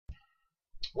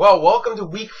Well, welcome to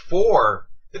week 4.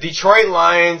 The Detroit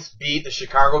Lions beat the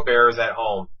Chicago Bears at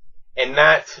home. And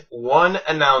not one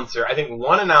announcer, I think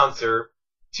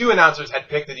two announcers had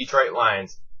picked the Detroit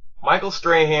Lions. Michael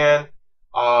Strahan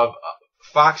of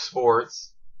Fox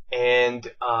Sports and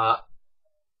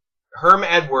Herm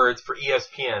Edwards for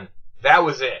ESPN. That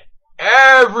was it.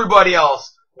 Everybody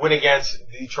else went against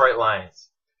the Detroit Lions.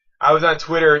 I was on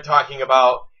Twitter talking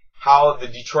about how the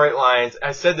Detroit Lions,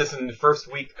 I said this in the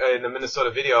first week in the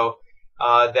Minnesota video,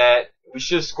 that we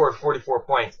should have scored 44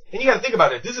 points. And you got to think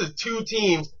about it. This is two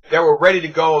teams that were ready to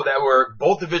go, that were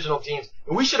both divisional teams,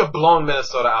 and we should have blown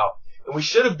Minnesota out. And we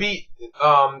should have beat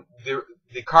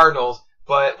the Cardinals,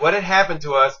 but what had happened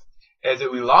to us is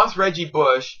that we lost Reggie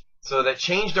Bush, so that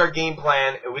changed our game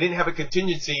plan, and we didn't have a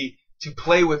contingency to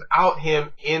play without him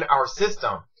in our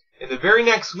system. And the very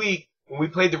next week, when we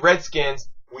played the Redskins,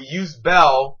 we used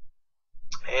Bell,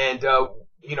 and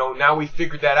now we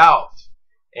figured that out.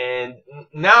 And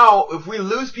now, if we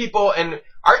lose people, and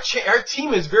our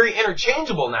team is very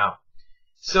interchangeable now.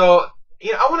 So,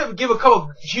 I want to give a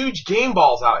couple huge game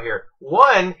balls out here.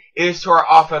 One is to our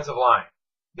offensive line.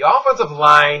 The offensive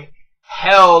line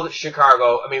held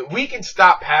Chicago. I mean, we can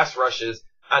stop pass rushes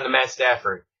on the Matt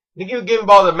Stafford. They give a game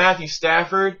ball to Matthew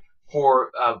Stafford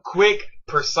for quick,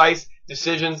 precise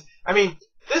decisions. I mean,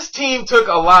 this team took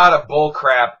a lot of bull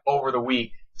crap over the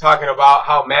week, talking about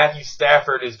how Matthew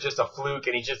Stafford is just a fluke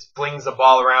and he just flings the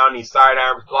ball around and he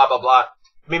sidearms, blah, blah, blah.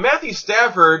 I mean, Matthew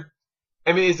Stafford,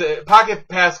 is a pocket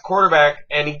pass quarterback,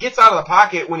 and he gets out of the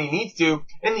pocket when he needs to,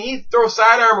 and he throws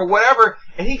sidearm or whatever,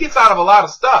 and he gets out of a lot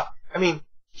of stuff. I mean,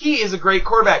 he is a great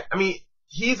quarterback. I mean,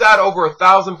 he's at over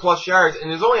 1,000+ yards, and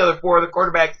there's only four other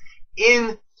quarterbacks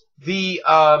in the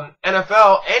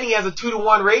NFL, and he has a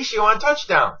 2-to-1 ratio on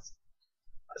touchdowns.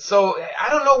 So I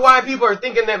don't know why people are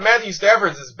thinking that Matthew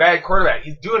Stafford is this bad quarterback.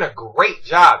 He's doing a great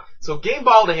job. So game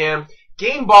ball to him,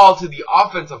 game ball to the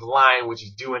offensive line, which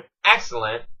is doing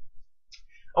excellent.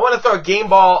 I want to throw a game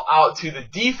ball out to the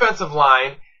defensive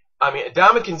line. I mean,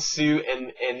 Ndamukong Suh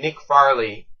and Nick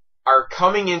Farley are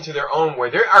coming into their own,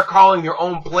 where they are calling their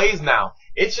own plays now.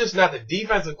 It's just not the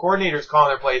defensive coordinators calling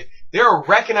their plays. They're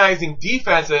recognizing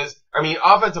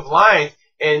offensive lines,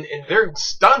 and they're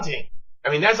stunting. I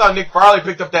mean, that's how Nick Farley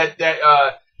picked up that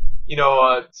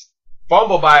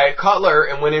fumble by Cutler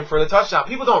and went in for the touchdown.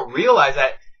 People don't realize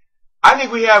that. I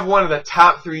think we have one of the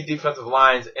top 3 defensive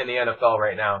lines in the NFL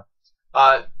right now.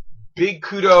 Big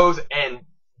kudos and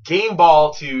game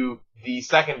ball to the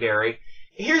secondary.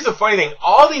 Here's the funny thing.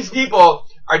 All these people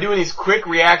are doing these quick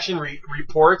reaction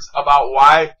reports about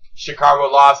why Chicago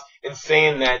lost and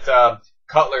saying that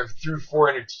Cutler threw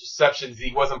 4 interceptions.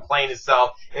 He wasn't playing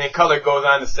himself. And then Cutler goes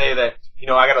on to say that,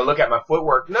 I got to look at my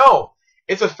footwork. No.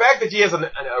 It's a fact that he has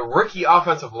a rookie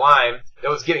offensive line that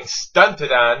was getting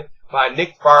stunted on by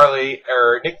Nick Farley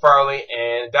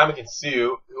and Ndamukong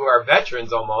Suh, who are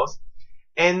veterans almost.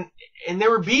 And they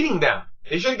were beating them.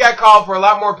 They should have got called for a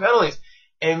lot more penalties.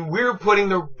 And we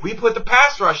put the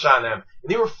pass rush on them.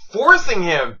 And they were forcing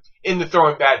him into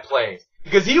throwing bad plays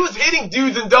because he was hitting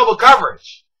dudes in double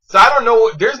coverage. So I don't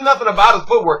know. There's nothing about his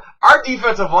footwork. Our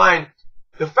defensive line,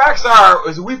 the facts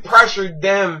is we pressured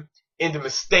them into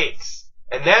mistakes.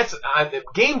 And that's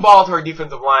game ball to our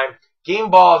defensive line, game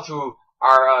ball to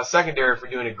our secondary for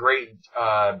doing a great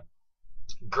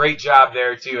job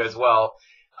there too as well.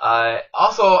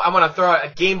 Also, I want to throw a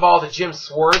game ball to Jim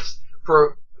Schwartz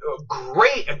for a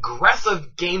great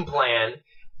aggressive game plan.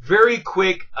 Very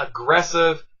quick,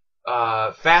 aggressive,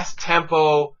 fast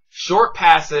tempo, short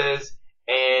passes,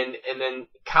 and then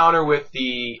counter with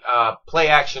the play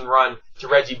action run to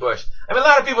Reggie Bush. I mean, a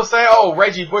lot of people say, oh,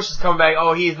 Reggie Bush is coming back.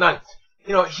 Oh, he's not.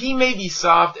 He may be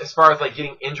soft as far as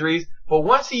getting injuries, but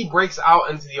once he breaks out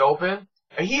into the open,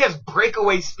 and he has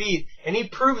breakaway speed, and he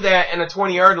proved that in a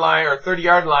 20-yard line or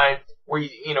 30-yard line where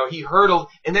he hurdled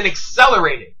and then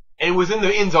accelerated and was in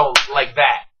the end zone like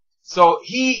that. So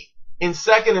he, in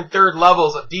second and third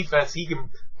levels of defense, he can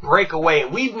break away,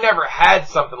 and we've never had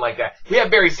something like that. We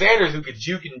had Barry Sanders who could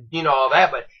juke and all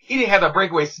that, but he didn't have the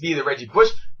breakaway speed of Reggie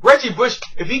Bush. Reggie Bush,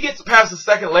 if he gets past the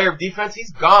second layer of defense,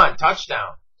 he's gone,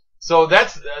 touchdown. So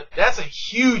that's a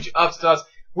huge ups to us,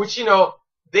 which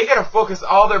they got to focus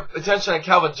all their attention on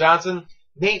Calvin Johnson,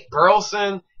 Nate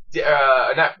Burleson,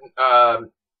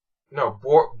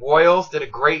 Boyles did a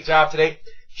great job today.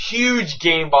 Huge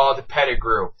game ball to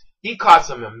Pettigrew. He caught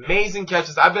some amazing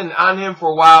catches. I've been on him for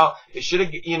a while. They should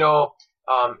have,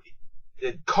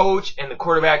 the coach and the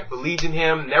quarterback believed in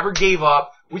him, never gave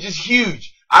up, which is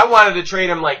huge. I wanted to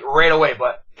trade him right away,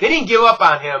 but they didn't give up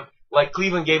on him like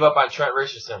Cleveland gave up on Trent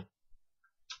Richardson.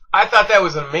 I thought that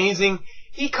was amazing.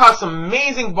 He caught some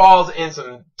amazing balls in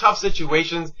some tough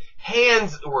situations.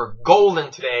 Hands were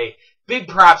golden today. Big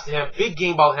props to him. Big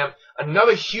game ball to him.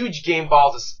 Another huge game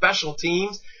ball to special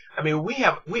teams. I mean,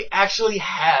 we actually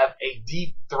have a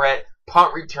deep threat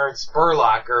punt return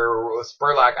Spurlock,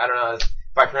 I don't know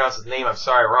if I pronounce his name, I'm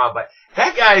sorry, wrong, but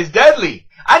that guy is deadly.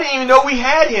 I didn't even know we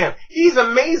had him. He's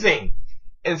amazing.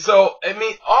 And so, I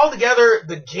mean, altogether,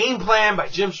 the game plan by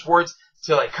Jim Schwartz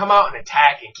to like come out and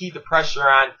attack and keep the pressure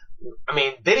on, I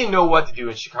mean, they didn't know what to do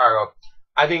in Chicago.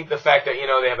 I think the fact that,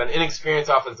 they have an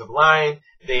inexperienced offensive line,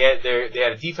 they had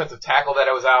a defensive tackle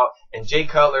that was out, and Jay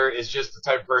Cutler is just the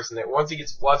type of person that once he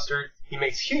gets flustered, he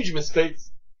makes huge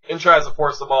mistakes and tries to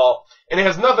force the ball. And it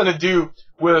has nothing to do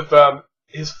with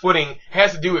his footing. It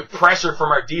has to do with pressure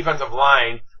from our defensive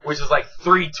line, which is like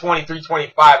 320,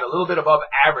 325, a little bit above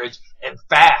average and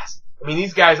fast. I mean,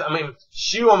 these guys,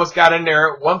 Shoe almost got in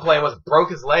there one play and almost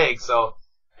broke his leg. So,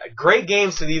 great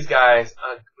games to these guys.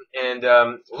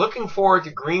 And looking forward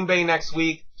to Green Bay next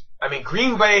week. I mean,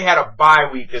 Green Bay had a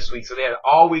bye week this week, so they had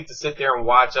all week to sit there and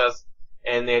watch us,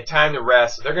 and they had time to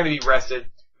rest. So they're going to be rested.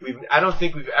 I don't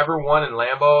think we've ever won in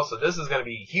Lambeau, so this is going to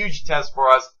be a huge test for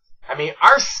us. I mean,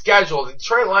 our schedule, the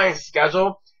Detroit Lions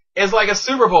schedule, is like a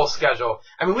Super Bowl schedule.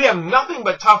 I mean, we have nothing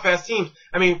but tough-ass teams.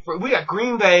 I mean, we got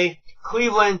Green Bay,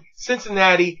 Cleveland,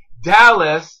 Cincinnati,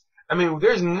 Dallas. I mean,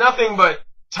 there's nothing but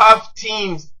tough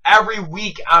teams every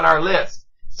week on our list.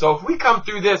 So if we come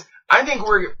through this, I think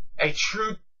we're a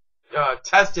true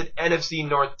tested NFC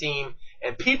North team,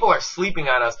 and people are sleeping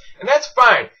on us. And that's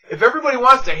fine. If everybody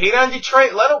wants to hate on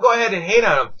Detroit, let them go ahead and hate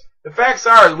on them. The facts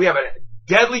are we have a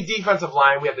deadly defensive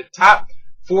line. We have the top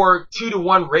 4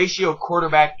 2-to-1 ratio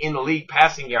quarterback in the league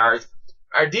passing yards.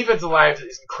 Our defensive line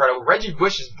is incredible. Reggie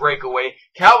Bush's breakaway.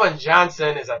 Calvin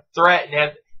Johnson is a threat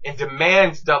and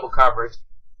demands double coverage.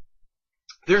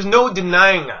 There's no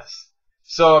denying us.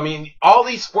 So, I mean, all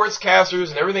these sportscasters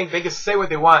and everything, they can say what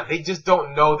they want. They just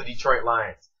don't know the Detroit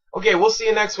Lions. Okay, we'll see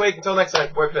you next week. Until next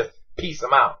time, Boy Fifth. Peace.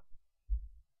 I'm out.